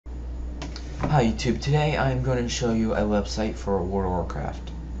Hi YouTube, today I'm going to show you a website for World of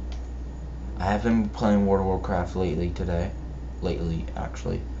Warcraft. I have been playing World of Warcraft lately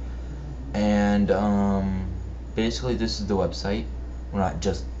actually. And basically this is the website. Well, not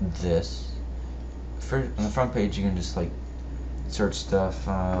just this. On the front page you can just like search stuff,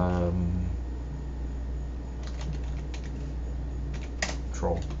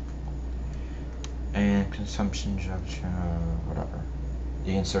 troll. And consumption junction, whatever.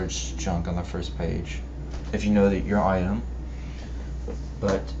 You can search junk on the first page if you know that your item,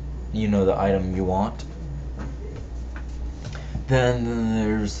 but you know the item you want. Then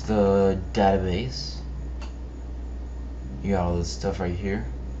there's the database. You got all this stuff right here.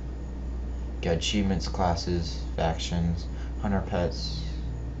 You got achievements, classes, factions, hunter pets,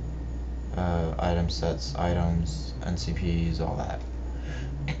 item sets, items, NCPs, all that.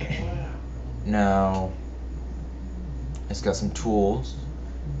 Now it's got some tools.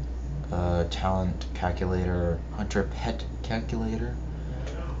 Talent calculator, hunter pet calculator,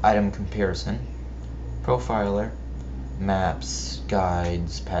 item comparison, profiler, maps,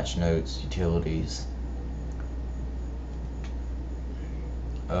 guides, patch notes, utilities.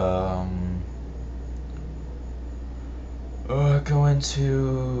 Go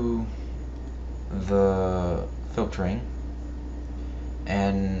into the filtering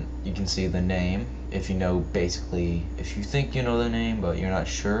and you can see the name. If you know, basically, if you think you know the name but you're not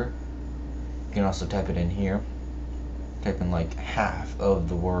sure, you can also type it in here. Type in like half of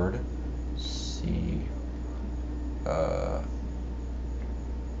the word. See,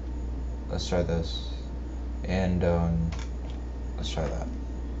 let's try this, and let's try that.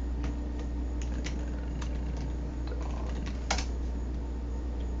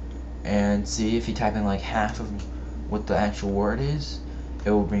 And see, if you type in like half of what the actual word is,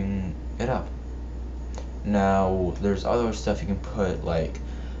 it will bring it up. Now there's other stuff you can put, like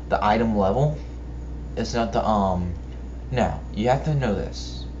the item level. It's not the now you have to know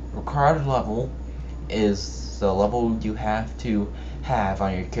this. Required level is the level you have to have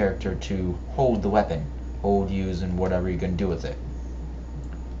on your character to hold the weapon, use, and whatever you're gonna do with it,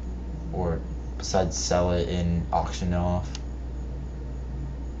 or besides sell it and auction off.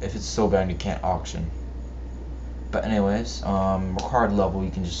 If it's so bad you can't auction. But anyways, required level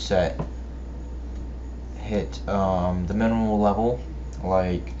you can just hit the minimum level,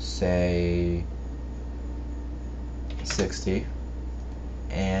 like say 60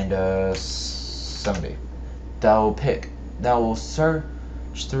 and 70. That will search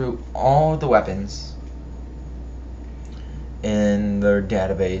through all the weapons in their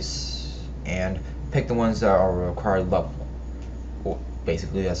database and pick the ones that are required level. Well,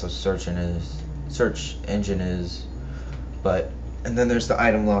 basically that's what search engine is. And then there's the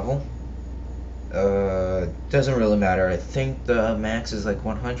item level. Doesn't really matter. I think the max is like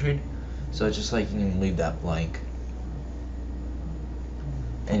 100, so it's just like you can leave that blank.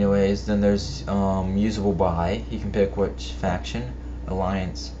 Anyways, then there's usable by. You can pick which faction: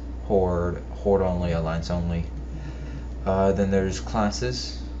 alliance, horde only, alliance only. Then there's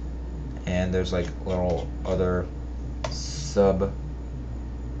classes, and there's like little other sub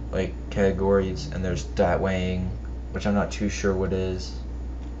like categories, and there's stat weighing, which I'm not too sure what is.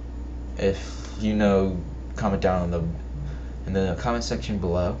 If you know, comment down in the comment section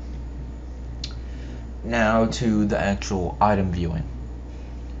below. Now to the actual item viewing.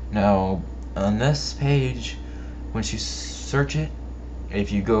 Now on this page, once you search it,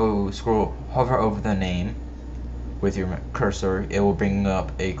 if you hover over the name with your cursor, it will bring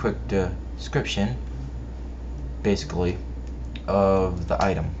up a quick description, basically, of the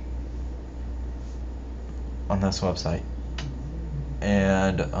item on this website.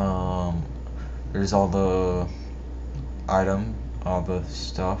 And there's all the item, all the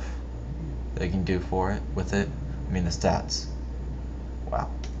stuff they can do with it. I mean the stats. Wow,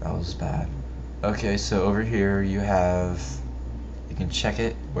 that was bad. Okay, so over here you can check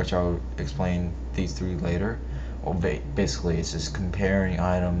it, which I'll explain these three later. Well, basically it's just comparing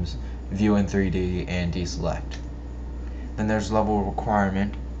items, view in 3D, and deselect. Then there's level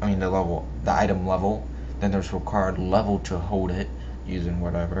requirement. The item level. Then there's required level to hold it, using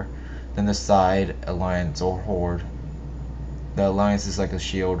whatever. Then the side, alliance, or horde. The alliance is like a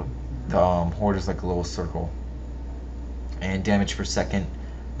shield. The horde is like a little circle. And damage per second,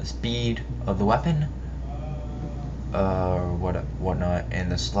 the speed of the weapon, whatnot, and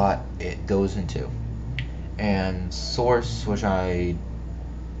the slot it goes into. And source, which I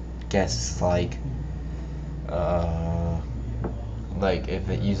guess is like if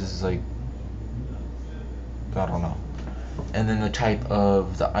it uses like, I don't know. And then the type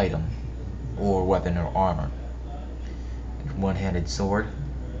of the item or weapon or armor. One-handed sword,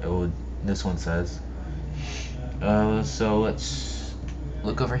 it will this one says. So let's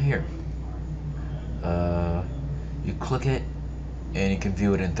look over here. You click it, and you can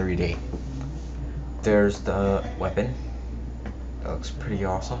view it in 3D. There's the weapon. That looks pretty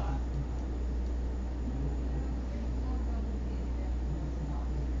awesome.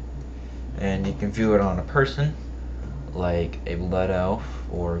 And you can view it on a person, like a blood elf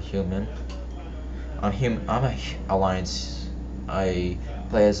or human. I'm a alliance. I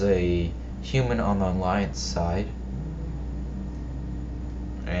play as a human on the alliance side,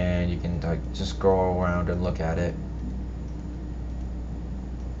 and you can like just go around and look at it.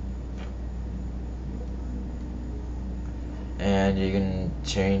 And you can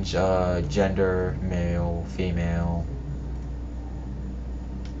change gender, male, female.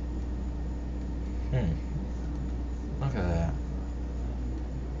 Look at that.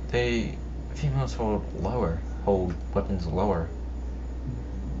 Females hold weapons lower.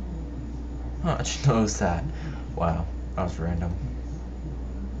 Huh, I just noticed that. Wow, that was random.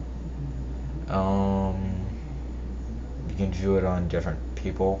 You can view it on different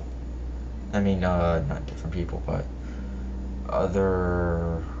people. I mean, not different people, but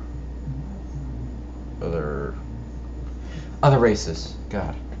other races.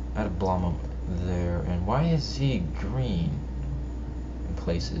 God, I had a Blum there. And why is he green in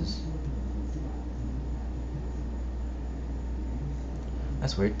places?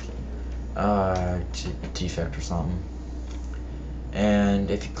 That's weird. Defect or something.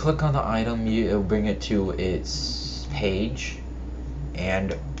 And if you click on the item, it'll bring it to its page,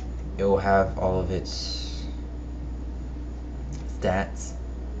 and it will have all of its stats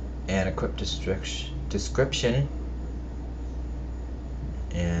and a quick description.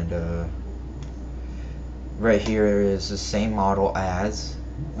 And right here is the same model as,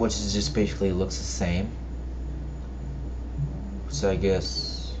 which is just basically looks the same. So I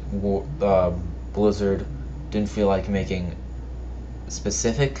guess Blizzard didn't feel like making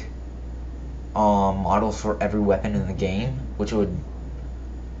specific models for every weapon in the game, which would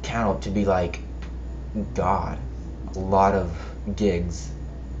count up to be like, God, a lot of gigs,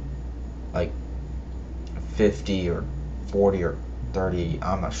 like 50 or 40 or 30,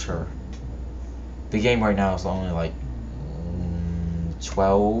 I'm not sure. The game right now is only like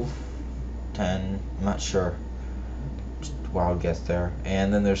 12, 10, I'm not sure. Just wild guess there.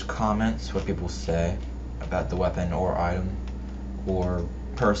 And then there's comments, what people say about the weapon or item or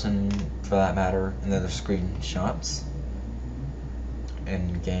person for that matter, and then there's screenshots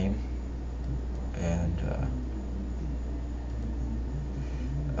in game, and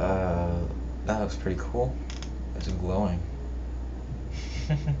that looks pretty cool. It's glowing.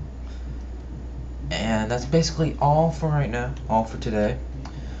 And that's basically all for right now, all for today.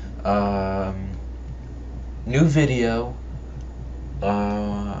 New video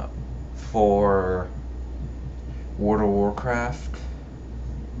for World of Warcraft,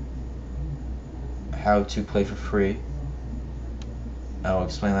 how to play for free. I'll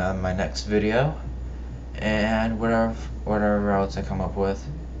explain that in my next video, and whatever else I come up with.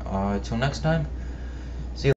 Till next time,